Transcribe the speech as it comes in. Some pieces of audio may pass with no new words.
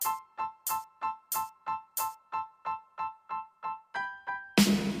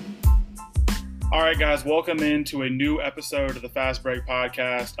All right, guys, welcome into a new episode of the Fastbreak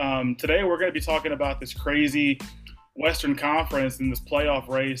podcast. Today, we're going to be talking about this crazy Western Conference and this playoff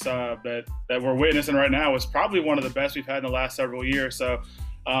race that we're witnessing right now. Is probably one of the best we've had in the last several years. So,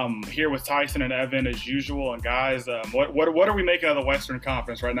 here with Tyson and Evan as usual, and guys, what are we making of the Western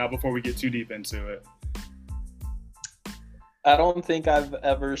Conference right now? Before we get too deep into it, I don't think I've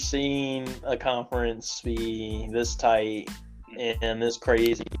ever seen a conference be this tight and this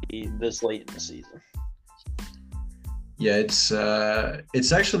crazy this late in the season. Yeah,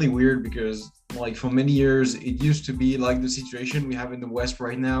 it's actually weird because like for many years it used to be like the situation we have in the West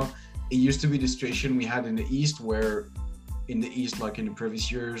right now. It used to be the situation we had in the East, where in the East, like in the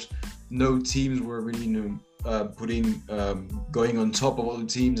previous years, no teams were really going on top of all the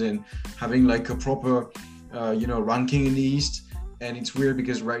teams and having like a proper ranking in the East. And it's weird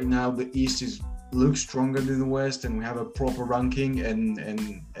because right now the East looks stronger than the West, and we have a proper ranking,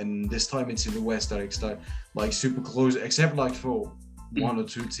 and this time it's in the West that it's like super close, except like for one or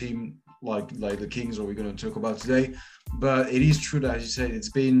two team like the Kings, what we're going to talk about today. But it is true that, as you said, it's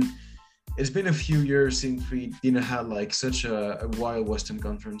been a few years since we didn't have like such a wild Western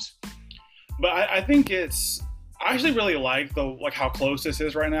Conference. but I think I actually really like how close this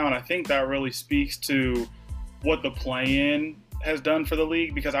is right now, and I think that really speaks to what the play-in has done for the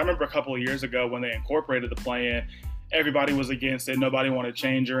league, because I remember a couple of years ago when they incorporated the play-in, everybody was against it. Nobody wanted to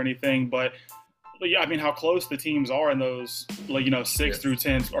change or anything. But yeah, I mean, how close the teams are in those, 6 through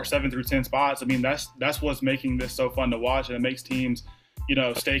 10 or 7 through 10 spots. I mean, that's what's making this so fun to watch, and it makes teams,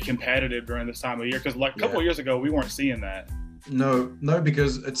 stay competitive during this time of year. Because a couple of years ago, we weren't seeing that. No,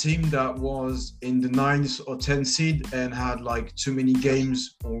 because a team that was in the 9th or 10th seed and had like too many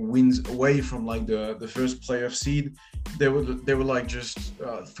games or wins away from like the first playoff seed, they were like just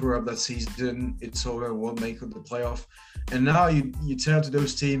throughout that season, it's over, won't make the playoff. And now you turn to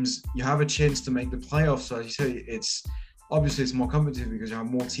those teams, you have a chance to make the playoffs. So as you say, it's more competitive because you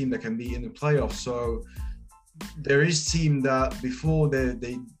have more team that can be in the playoffs. So there is team that before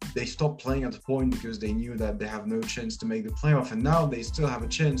they stopped playing at the point because they knew that they have no chance to make the playoff, and now they still have a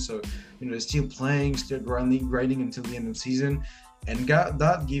chance. So they're still playing, still grinding until the end of the season, and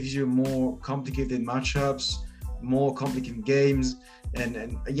that gives you more complicated matchups, more complicated games,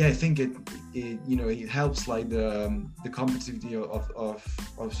 and yeah, I think it helps like the competitivity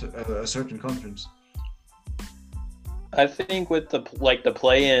of a certain conference. I think with the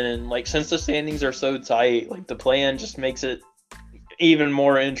play-in, and like since the standings are so tight, like the play-in just makes it even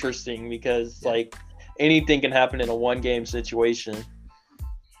more interesting because like anything can happen in a one-game situation.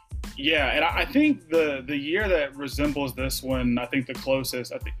 Yeah, and I think the year that resembles this one, I think the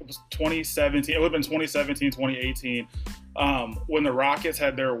closest, I think it was 2017. It would have been 2017, 2018, when the Rockets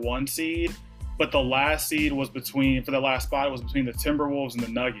had their 1 seed, but the last seed was for the last spot, it was between the Timberwolves and the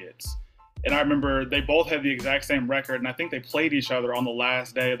Nuggets. And I remember they both had the exact same record, and I think they played each other on the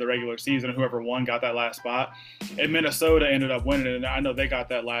last day of the regular season, and whoever won got that last spot. And Minnesota ended up winning, and I know they got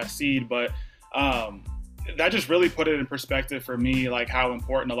that last seed, but that just really put it in perspective for me, like how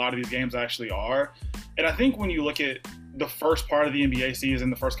important a lot of these games actually are. And I think when you look at the first part of the NBA season,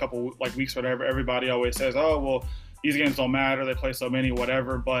 the first couple weeks, whatever, everybody always says, oh, well, these games don't matter, they play so many,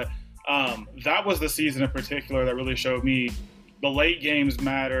 whatever. But that was the season in particular that really showed me the late games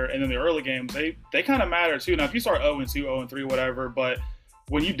matter, and then the early games, they kind of matter too. Now, if you start 0-2, 0-3, whatever, but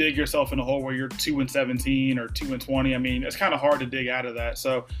when you dig yourself in a hole where you're 2-17 or 2-20, I mean, it's kind of hard to dig out of that.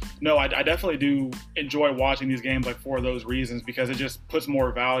 So, no, I definitely do enjoy watching these games for those reasons, because it just puts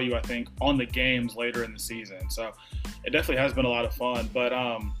more value, I think, on the games later in the season. So, it definitely has been a lot of fun. But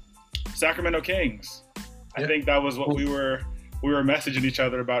Sacramento Kings, I think that was what we were messaging each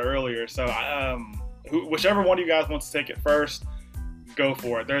other about earlier. So, whichever one of you guys wants to take it first, go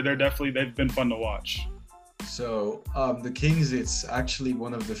for it. They've been fun to watch. So the Kings, it's actually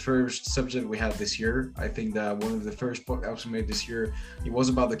one of the first subjects we had this year. I think that one of the first podcasts we made this year, it was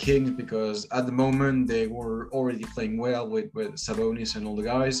about the Kings, because at the moment they were already playing well with Sabonis and all the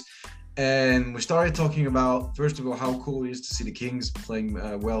guys. And we started talking about, first of all, how cool it is to see the Kings playing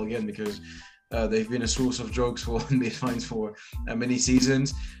well again, because they've been a source of jokes for NBA fans for many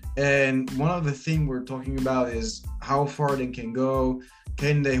seasons. And one of the things we're talking about is how far they can go.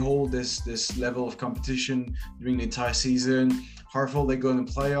 Can they hold this level of competition during the entire season? How far they go in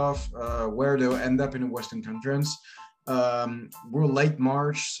the playoff? Where they'll end up in the Western Conference? We're late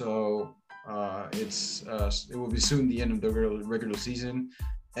March, so it will be soon the end of the regular season.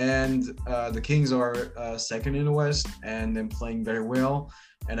 And the Kings are second in the West and then playing very well.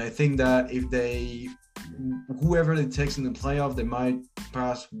 And I think that if whoever it takes in the playoff, they might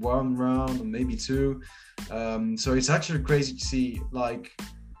pass one round or maybe two. So it's actually crazy to see, like,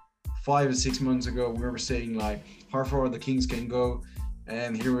 5 or 6 months ago, we were saying like how far the Kings can go,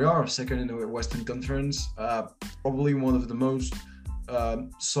 and here we are, second in the Western Conference. Probably one of the most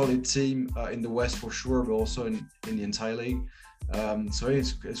solid team in the West for sure, but also in the entire league. So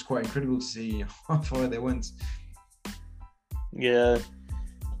it's quite incredible to see how far they went. Yeah.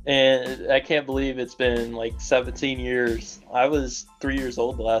 And I can't believe it's been like 17 years. I was 3 years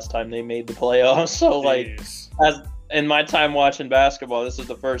old the last time they made the playoffs. So like, as in my time watching basketball, this is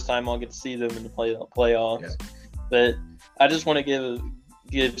the first time I'll get to see them in the playoffs. Yeah. But I just want to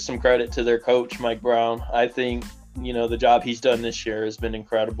give some credit to their coach, Mike Brown. I think, the job he's done this year has been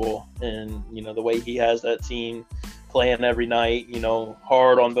incredible. And, the way he has that team playing every night,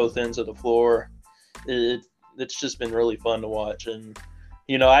 hard on both ends of the floor, it's just been really fun to watch. And,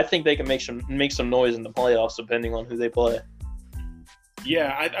 I think they can make some noise in the playoffs depending on who they play.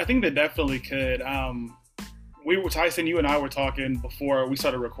 Yeah, I think they definitely could. Tyson, you and I were talking before we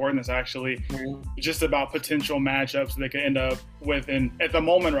started recording this, actually, just about potential matchups they could end up with. And at the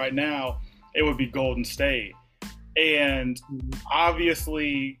moment right now, it would be Golden State. And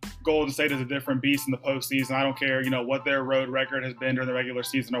obviously, Golden State is a different beast in the postseason. I don't care, what their road record has been during the regular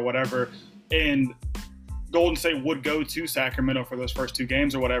season or whatever. And Golden State would go to Sacramento for those first 2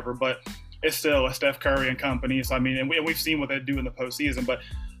 games or whatever, but it's still a Steph Curry and company. So, and we've seen what they do in the postseason. But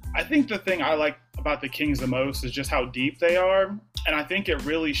I think the thing I like about the Kings the most is just how deep they are. And I think it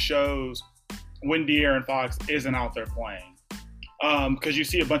really shows when De'Aaron Fox isn't out there playing. Because you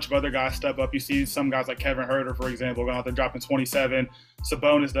see a bunch of other guys step up. You see some guys like Kevin Huerter, for example, going out there dropping 27.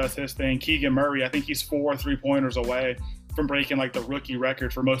 Sabonis does his thing. Keegan Murray, I think he's 4 3-pointers away from breaking like the rookie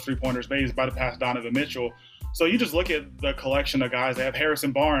record for most 3-pointers made. He's about to pass Donovan Mitchell. So you just look at the collection of guys. They have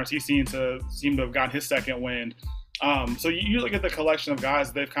Harrison Barnes. He seemed to have gotten his second wind. So you look at the collection of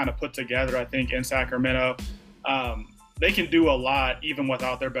guys they've kind of put together, I think, in Sacramento. They can do a lot even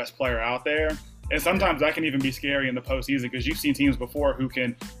without their best player out there. And sometimes that can even be scary in the postseason because you've seen teams before who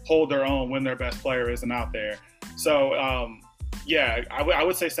can hold their own when their best player isn't out there. So, I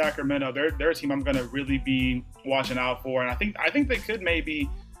would say Sacramento, they're a team I'm going to really be watching out for. And I think they could maybe,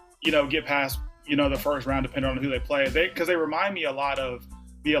 get past, the first round depending on who they play. Because they remind me a lot of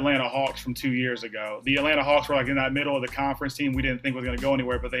the Atlanta Hawks from 2 years ago. The Atlanta Hawks were like in that middle of the conference team we didn't think was going to go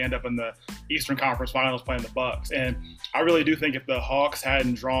anywhere, but they end up in the Eastern Conference Finals playing the Bucks. And I really do think if the Hawks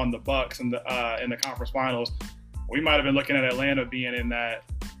hadn't drawn the Bucks in the Conference Finals, we might have been looking at Atlanta being in that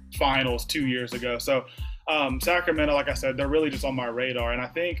finals 2 years ago. So Sacramento, like I said, they're really just on my radar. And I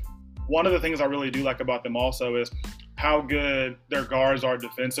think one of the things I really do like about them also is how good their guards are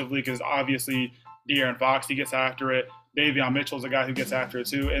defensively, because obviously De'Aaron Fox, he gets after it. Davion Mitchell's a guy who gets after it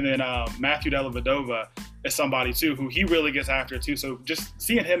too. And then Matthew Dellavedova is somebody too who he really gets after it too. So just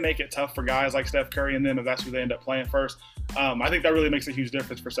seeing him make it tough for guys like Steph Curry and them, if that's who they end up playing first, I think that really makes a huge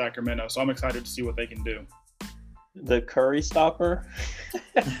difference for Sacramento. So I'm excited to see what they can do. The Curry stopper?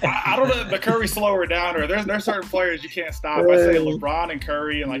 I don't know. The Curry slower downer. There's certain players you can't stop. I say LeBron and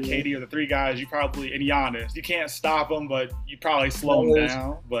Curry and like KD are the 3 guys and Giannis. You can't stop them, but you probably slow them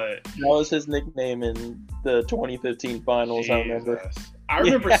down. But that was his nickname in the 2015 finals. I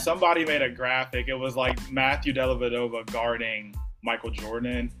remember somebody made a graphic. It was like Matthew Dellavedova guarding Michael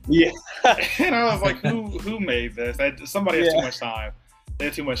Jordan. Yeah. And I was like, who made this? Somebody has too much time. They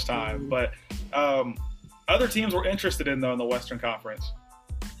had too much time. But other teams we're interested in though in the Western Conference.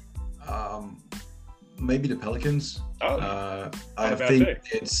 Maybe the Pelicans. I think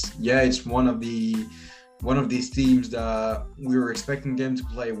it's one of these teams that we were expecting them to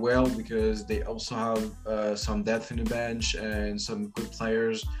play well because they also have some depth in the bench and some good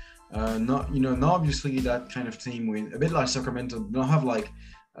players. Not obviously that kind of team with a bit like Sacramento don't have like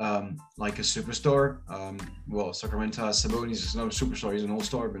a superstar. Sacramento has Sabonis, is not a superstar, he's an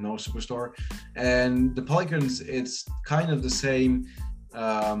all-star, but no superstar. And the Pelicans, it's kind of the same,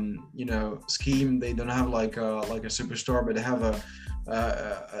 scheme. They don't have like a superstar, but they have a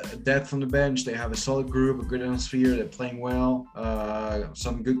depth on the bench. They have a solid group, a good atmosphere. They're playing well,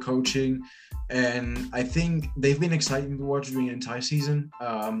 some good coaching, and I think they've been exciting to watch during the entire season.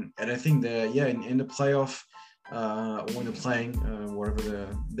 And I think in the playoff. When they're playing, whatever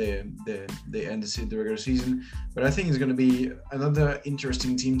they end the regular season. But I think it's going to be another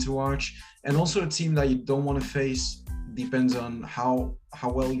interesting team to watch, and also a team that you don't want to face. Depends on how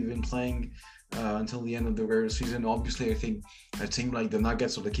well you've been playing until the end of the regular season. Obviously, I think a team like the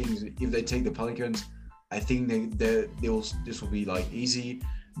Nuggets or the Kings, if they take the Pelicans, I think this will be like easy.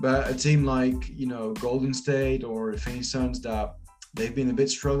 But a team like Golden State or the Phoenix Suns, that they've been a bit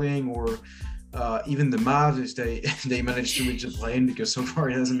struggling, or even the Mavs, they managed to reach the play-in, because so far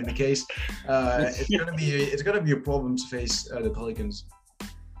it hasn't been the case. It's gonna be a problem to face the Pelicans.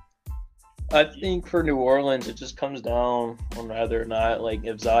 I think for New Orleans, it just comes down on whether or not, like,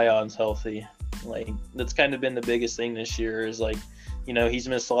 if Zion's healthy. Like, that's kind of been the biggest thing this year is, like, he's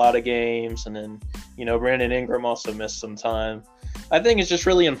missed a lot of games, and then, Brandon Ingram also missed some time. I think it's just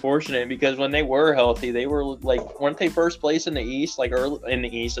really unfortunate because when they were healthy, they were, like, weren't they first place in the East, like, in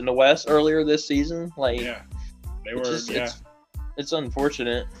the West earlier this season? Like, yeah, they were, it's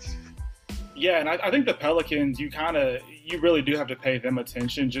unfortunate. Yeah, and I think the Pelicans, you really do have to pay them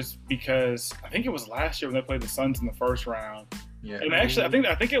attention just because I think it was last year when they played the Suns in the first round. Yeah. And actually,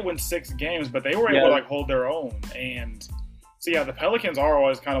 I think it went 6 games, but they were able to, like, hold their own. And so, yeah, the Pelicans are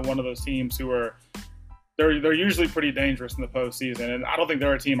always kind of one of those teams who are they're usually pretty dangerous in the postseason, and I don't think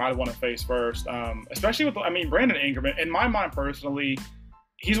they're a team I'd want to face first. Especially with, Brandon Ingram. In my mind, personally,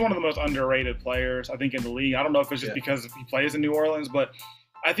 he's one of the most underrated players I think in the league. I don't know if it's just because he plays in New Orleans, but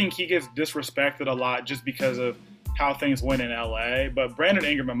I think he gets disrespected a lot just because of how things went in LA. But Brandon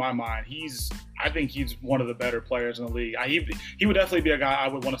Ingram, in my mind, I think he's one of the better players in the league. He would definitely be a guy I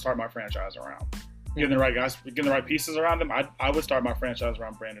would want to start my franchise around. Getting the right guys, getting the right pieces around him, I would start my franchise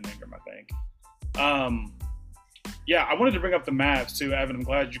around Brandon Ingram, I think. I wanted to bring up the Mavs too, Evan. I'm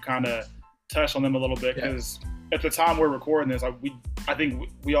glad you kind of touched on them a little bit because at the time we're recording this, I think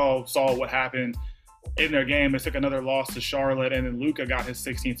we all saw what happened in their game. They took another loss to Charlotte, and then Luka got his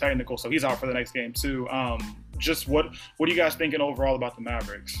 16th technical, so he's out for the next game too. Just what are you guys thinking overall about the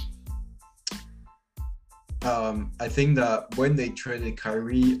Mavericks? I think that when they traded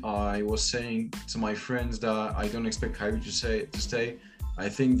Kyrie, I was saying to my friends that I don't expect Kyrie to stay. I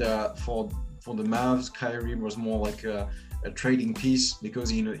think that for the Mavs, Kyrie was more like a trading piece because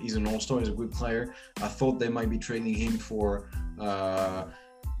he's an all-star, he's a good player. I thought they might be trading him for a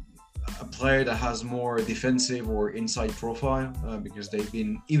player that has more defensive or inside profile because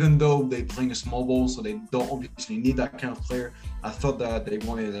even though they're playing a small ball, so they don't obviously need that kind of player. I thought that they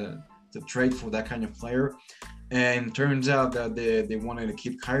wanted to trade for that kind of player, and turns out that they wanted to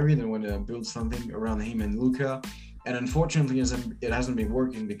keep Kyrie. They wanted to build something around him and Luka, and unfortunately it hasn't been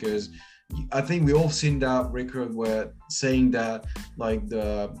working because I think we all seen that record where saying that like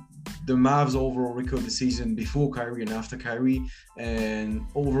the Mavs overall record the season before Kyrie and after Kyrie, and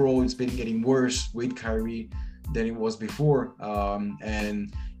overall it's been getting worse with Kyrie than it was before.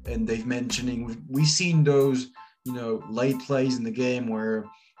 And they've mentioning we've seen those late plays in the game where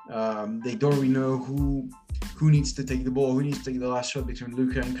they don't really know who needs to take the ball, who needs to take the last shot between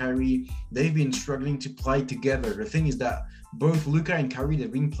Luka and Kyrie. They've been struggling to play together. The thing is that both Luka and Kyrie,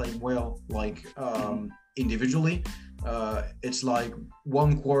 they've been playing well, like individually. It's like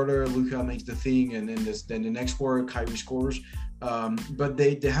one quarter Luka makes the thing, and then the next quarter Kyrie scores. But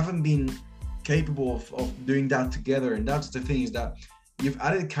they haven't been capable of doing that together. And that's the thing, is that you've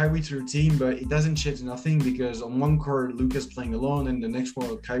added Kyrie to your team, but it doesn't change nothing because on one quarter Luka's playing alone, and the next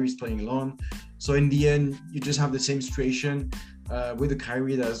quarter Kyrie's playing alone. So in the end, you just have the same situation with the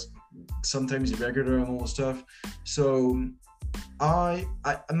Kyrie that's sometimes irregular and all the stuff. So I'm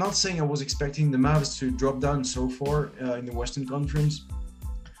not saying I was expecting the Mavs to drop down so far in the Western Conference,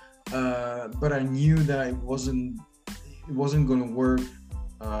 but I knew that it wasn't going to work,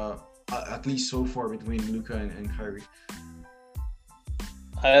 at least so far, between Luka and Kyrie.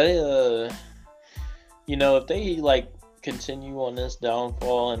 If they continue on this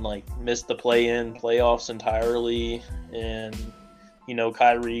downfall and miss the play-in playoffs entirely, and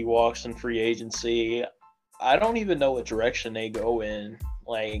Kyrie walks in free agency, I don't even know what direction they go in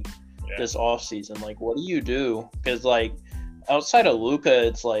this offseason. What do you do? Because outside of Luka,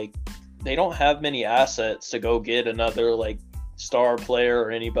 it's they don't have many assets to go get another star player or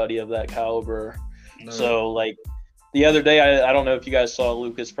anybody of that caliber. No. So the other day, I don't know if you guys saw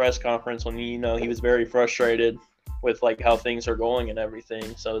Luka's press conference when he was very frustrated with how things are going and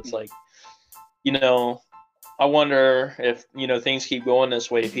everything. So it's I wonder if things keep going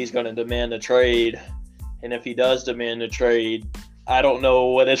this way, if he's going to demand a trade. And if he does demand a trade, I don't know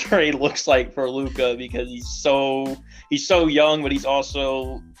what a trade looks like for Luka, because he's so young, but he's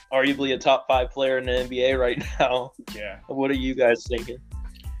also arguably a top 5 player in the NBA right now. Yeah. What are you guys thinking?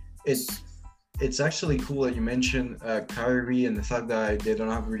 It's actually cool that you mentioned Kyrie and the fact that they don't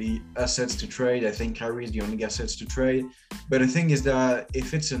have really assets to trade. I think Kyrie is the only assets to trade. But the thing is that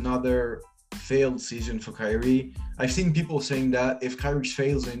if it's another failed season for Kyrie, I've seen people saying that if Kyrie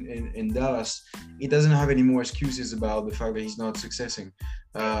fails in Dallas, he doesn't have any more excuses about the fact that he's not successing.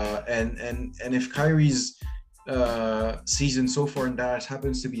 And if Kyrie's season so far in Dallas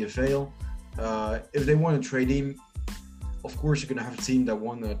happens to be a fail, if they want to trade him, of course you're going to have a team that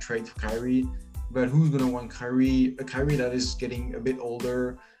want to trade for Kyrie. But who's going to want Kyrie? A Kyrie that is getting a bit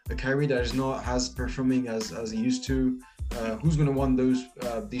older, a Kyrie that is not as performing as he used to. Who's going to want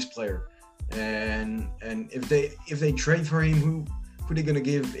this player? and if they trade for him, who are they gonna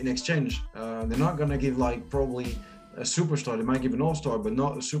give in exchange? They're not gonna give like probably a superstar. They might give an all-star, but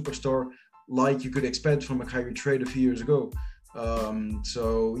not a superstar like you could expect from a Kyrie trade a few years ago.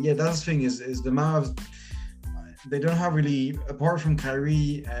 So yeah, that's the thing is the Mavs. They don't have really, apart from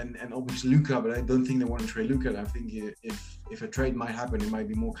Kyrie and obviously Luka, but I don't think they want to trade Luka. I think if a trade might happen, it might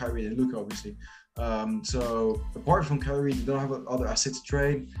be more Kyrie than Luka, obviously. So apart from Kyrie, they don't have other assets to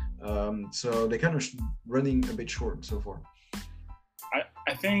trade. So they're kind of running a bit short so far.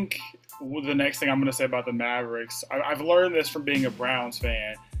 I think the next thing I'm going to say about the Mavericks, I've learned this from being a Browns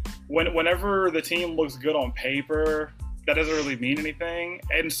fan. Whenever the team looks good on paper, that doesn't really mean anything.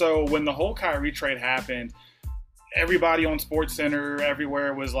 And so when the whole Kyrie trade happened, everybody on SportsCenter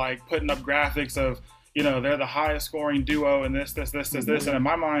everywhere was like putting up graphics of, they're the highest scoring duo and this. And in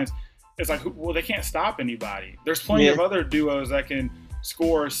my mind, it's like, well, they can't stop anybody. There's plenty of other duos that can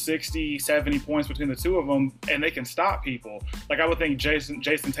score 60, 70 points between the two of them, and they can stop people. Like I would think Jason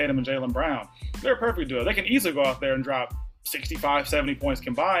Tatum and Jaylen Brown, they're a perfect duo. They can easily go out there and drop 65, 70 points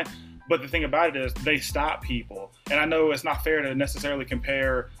combined. But the thing about it is they stop people. And I know it's not fair to necessarily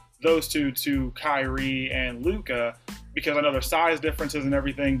compare those two to Kyrie and Luka because I know there's size differences and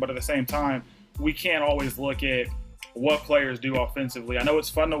everything, but at the same time, we can't always look at what players do offensively. I know it's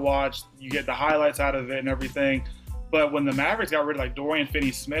fun to watch. You get the highlights out of it and everything. But when the Mavericks got rid of like Dorian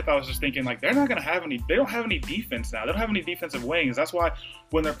Finney-Smith, I was just thinking like they don't have any defense now. They don't have any defensive wings. That's why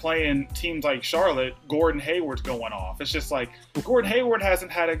when they're playing teams like Charlotte, Gordon Hayward's going off. It's just like Gordon Hayward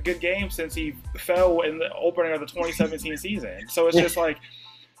hasn't had a good game since he fell in the opening of the 2017 season. So it's just like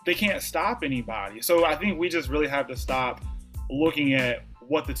they can't stop anybody. So I think we just really have to stop looking at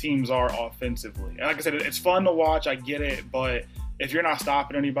what the teams are offensively. And like I said, it's fun to watch. I get it. But if you're not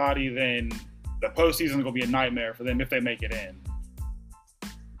stopping anybody, then the postseason is going to be a nightmare for them if they make it in.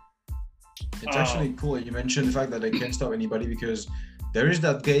 It's actually cool that you mentioned the fact that they can't stop anybody because there is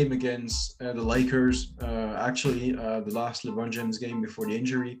that game against the Lakers, the last LeBron James game before the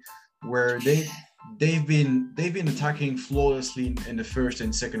injury, where they've been attacking flawlessly in the first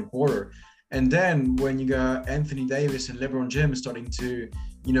and second quarter. And then when you got Anthony Davis and LeBron James starting to,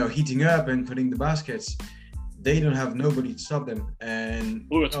 heating up and putting the baskets, they don't have nobody to stop them. And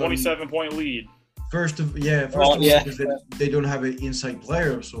blew a 27-point lead. First of all, because they don't have an inside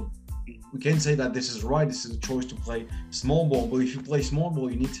player, so we can't say that this is right. This is a choice to play small ball. But if you play small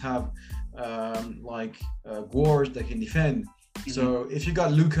ball, you need to have guards that can defend. Mm-hmm. So if you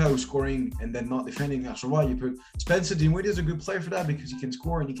got Luka scoring and then not defending, that's right. You put Spencer Dinwiddie is a good player for that because he can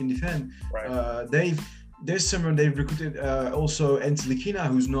score and he can defend. Right. This summer they've recruited also Ntilikina,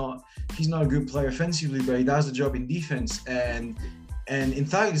 he's not a good player offensively, but he does the job in defense. And in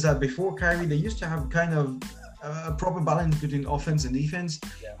fact, is that before Kyrie, they used to have kind of a proper balance between offense and defense.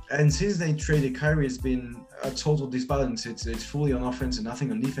 Yeah. And since they traded Kyrie, it's been a total disbalance. It's fully on offense and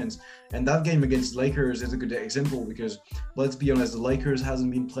nothing on defense. And that game against Lakers is a good example because let's be honest, the Lakers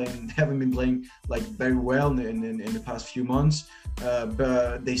haven't been playing like very well in the past few months,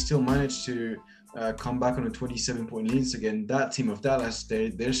 but they still managed to come back on a 27-point leads again. That team of Dallas,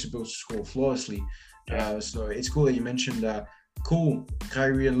 they're supposed to score flawlessly. So it's cool that you mentioned that. Cool,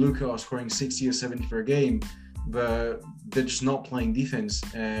 Kyrie and Luka are scoring 60 or 70 per game, but they're just not playing defense.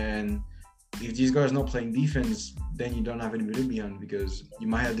 And if these guys are not playing defense, then you don't have anybody beyond because you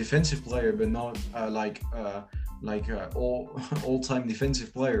might have a defensive player, but not all-time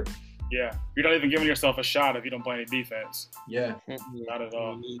defensive player. Yeah, you're not even giving yourself a shot if you don't play any defense. Yeah, not at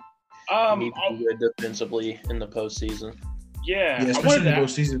all. You need to be good defensively in the postseason. Yeah, especially in the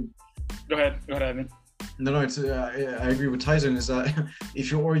postseason. Go ahead, Evan. No, it's. I agree with Tyson. Is that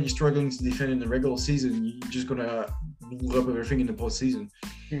if you're already struggling to defend in the regular season, you're just gonna blow up everything in the postseason.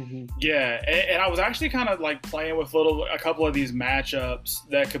 Mm-hmm. Yeah, and I was actually kind of like playing with a couple of these matchups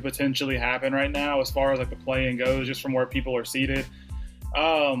that could potentially happen right now, as far as like the play-in goes, just from where people are seated.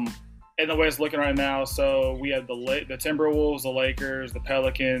 And the way it's looking right now, so we have the Timberwolves, the Lakers, the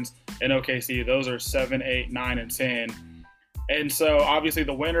Pelicans, and OKC. Those are 7, 8, 9, and 10. And so, obviously,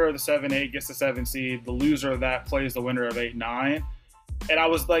 the winner of the 7-8 gets the 7 seed. The loser of that plays the winner of 8-9. And I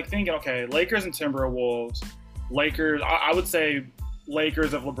was, like, thinking, okay, Lakers and Timberwolves. Lakers, I would say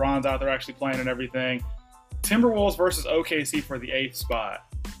Lakers if LeBron's out there actually playing and everything. Timberwolves versus OKC for the 8th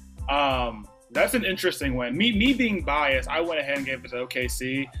spot. That's an interesting one. Me being biased, I went ahead and gave it to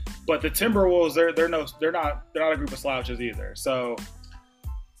OKC. But the Timberwolves, they're not a group of slouches either. So,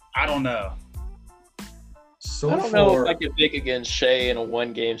 I don't know. I don't know if I could pick against Shea in a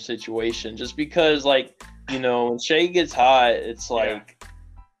one-game situation, just because, like, when Shea gets hot, it's like,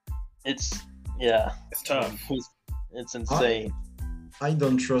 it's tough. It's insane. I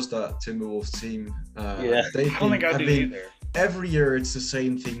don't trust that Timberwolves team. Yeah. I don't think I do either. Every year it's the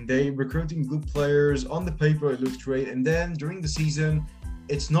same thing. They recruiting good players. On the paper it looks great, and then during the season,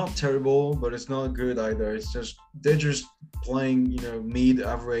 it's not terrible, but it's not good either. It's just they're just playing, mid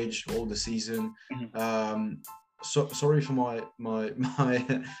average all the season. Mhm. So sorry for my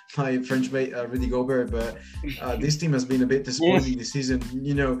French mate Rudy Gobert, but this team has been a bit disappointing this season.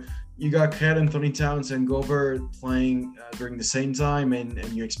 You got Karl Anthony Towns and Gobert playing during the same time, and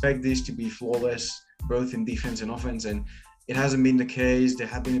you expect this to be flawless, both in defense and offense, and it hasn't been the case. There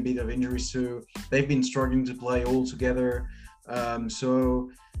have been a bit of injuries too. They've been struggling to play all together. So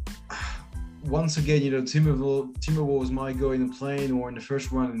once again, Timberwolves might go in the play-in or in the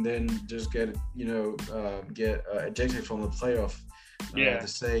first round and then just get ejected from the playoff.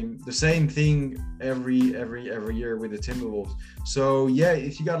 The same thing every year with the Timberwolves. So yeah,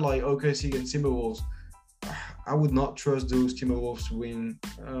 if you got like OKC against Timberwolves, I would not trust those Timberwolves to win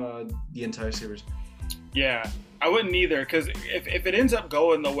the entire series. Yeah, I wouldn't either, because if it ends up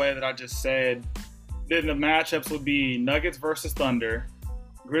going the way that I just said, then the matchups would be Nuggets versus Thunder,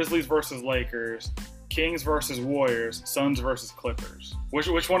 Grizzlies versus Lakers, Kings versus Warriors, Suns versus Clippers.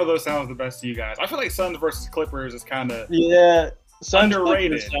 Which one of those sounds the best to you guys? I feel like Suns versus Clippers is kind of Suns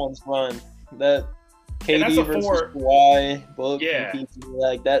underrated. Clippers sounds fun. That KD versus Kawhi, Book,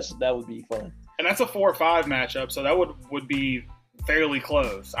 like that would be fun. And that's a 4-5 matchup, so that would be fairly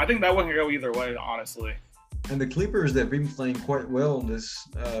close. I think that one can go either way, honestly. And the Clippers, they've been playing quite well this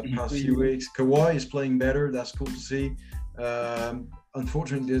past few weeks. Kawhi is playing better. That's cool to see.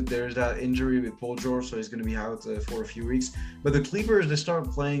 Unfortunately, there's that injury with Paul George, so he's going to be out for a few weeks. But the Clippers, they start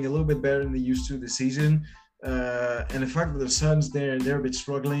playing a little bit better than they used to this season. And the fact that the Suns, they're a bit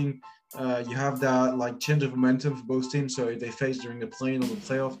struggling. You have that like change of momentum for both teams. So if they face during the play-in or the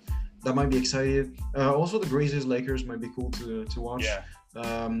playoff, that might be exciting. Also, the Grizzlies Lakers might be cool to watch. Yeah.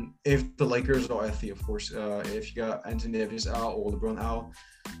 If the Lakers are healthy, of course. If you got Anthony Davis out or LeBron out,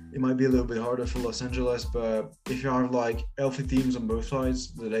 it might be a little bit harder for Los Angeles. But if you have like healthy teams on both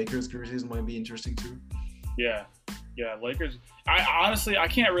sides, the Lakers Grizzlies might be interesting too. Yeah, Lakers. I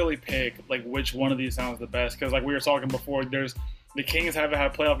can't really pick like which one of these sounds the best, because like we were talking before, there's the Kings haven't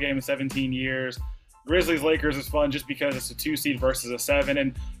had a playoff game in 17 years. Grizzlies Lakers is fun just because it's a 2 seed versus a 7,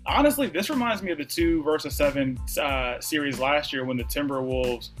 and honestly, this reminds me of the 2 versus 7 series last year when the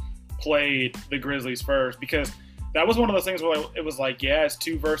Timberwolves played the Grizzlies first, because that was one of those things where it was like, yeah, it's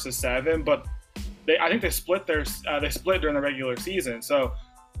 2 versus 7, but I think they split during the regular season, so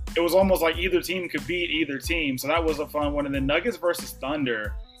it was almost like either team could beat either team, so that was a fun one. And then Nuggets versus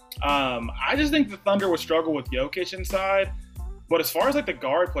Thunder, I just think the Thunder would struggle with Jokic inside. But as far as like the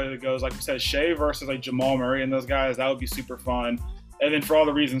guard play that goes, like you said, Shea versus like Jamal Murray and those guys, that would be super fun. And then for all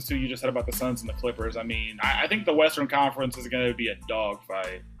the reasons too you just said about the Suns and the Clippers, I mean, I think the Western Conference is going to be a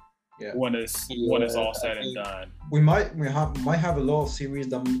dogfight when it's all said and done. We might have a lot of series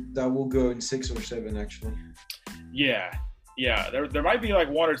that will go in 6 or 7 actually. Yeah. There might be like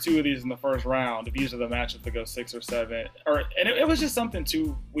 1 or 2 of these in the first round if these are the matchups that go 6 or 7. And it was just something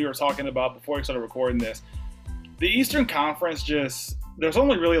too we were talking about before we started recording this. The Eastern Conference there's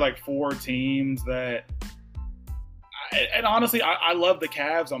only really like 4 teams that, and honestly, I love the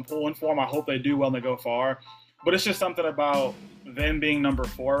Cavs. I'm pulling for them. I hope they do well and they go far. But it's just something about them being number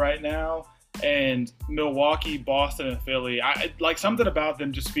 4 right now, and Milwaukee, Boston, and Philly. Like something about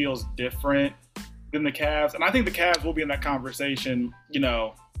them just feels different than the Cavs. And I think the Cavs will be in that conversation,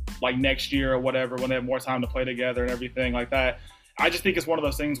 like next year or whatever, when they have more time to play together and everything like that. I just think it's one of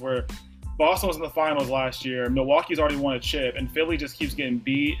those things where Boston was in the finals last year. Milwaukee's already won a chip, and Philly just keeps getting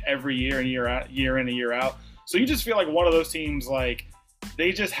beat every year and year in and year out. So you just feel like one of those teams, like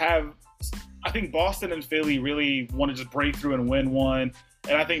they just have. I think Boston and Philly really want to just break through and win one,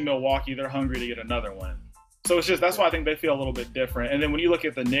 and I think Milwaukee, they're hungry to get another one. So it's just that's why I think they feel a little bit different. And then when you look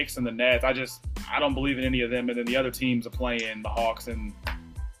at the Knicks and the Nets, I don't believe in any of them. And then the other teams are playing the Hawks and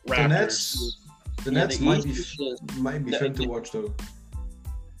Raptors. The Nets might be fun to watch though.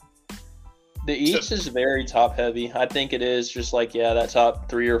 The East is very top heavy. I think it is just like, that top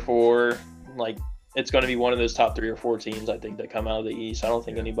 3 or 4, like it's going to be one of those top 3 or 4 teams, I think, that come out of the East. I don't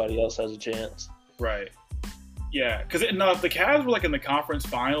think anybody else has a chance. Right. Yeah, because if the Cavs were like in the conference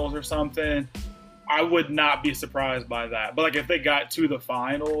finals or something, I would not be surprised by that. But like if they got to the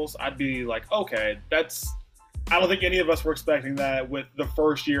finals, I'd be like, okay, I don't think any of us were expecting that with the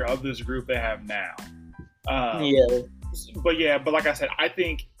first year of this group they have now. But like I said, I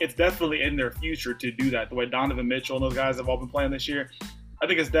think it's definitely in their future to do that. The way Donovan Mitchell and those guys have all been playing this year, I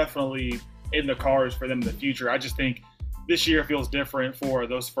think it's definitely in the cards for them in the future. I just think this year feels different for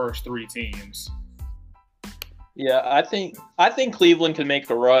those first 3 teams. Yeah, I think Cleveland can make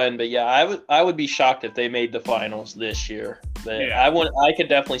a run, but yeah, I would be shocked if they made the finals this year. But Yeah. I could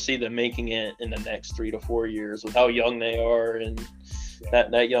definitely see them making it in the next 3 to 4 years with how young they are and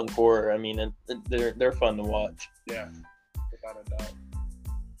that young core. I mean, they're fun to watch. Yeah, without a doubt.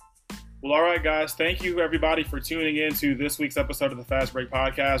 Well, all right, guys. Thank you, everybody, for tuning in to this week's episode of the Fastbreak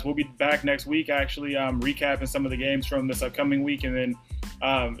podcast. We'll be back next week, actually, recapping some of the games from this upcoming week and then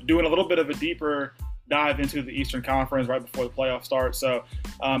doing a little bit of a deeper dive into the Eastern Conference right before the playoffs start. So,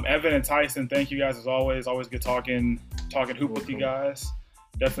 Evan and Tyson, thank you guys as always. Always good talking hoop with you guys.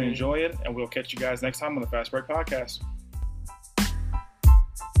 Definitely enjoy it, and we'll catch you guys next time on the Fastbreak podcast.